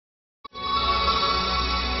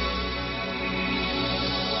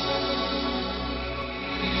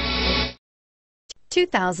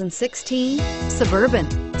2016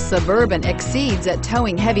 Suburban. Suburban exceeds at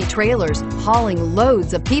towing heavy trailers, hauling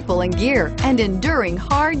loads of people and gear, and enduring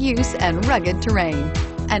hard use and rugged terrain,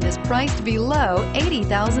 and is priced below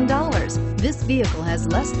 $80,000. This vehicle has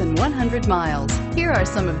less than 100 miles. Here are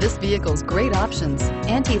some of this vehicle's great options: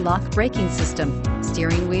 anti-lock braking system,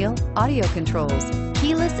 steering wheel audio controls,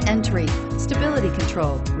 keyless entry, stability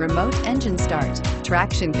control, remote engine start,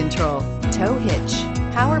 traction control, tow hitch,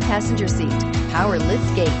 power passenger seat, power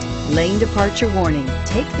lift gate, lane departure warning.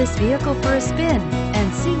 Take this vehicle for a spin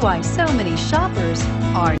and see why so many shoppers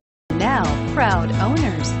are now proud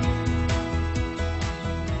owners.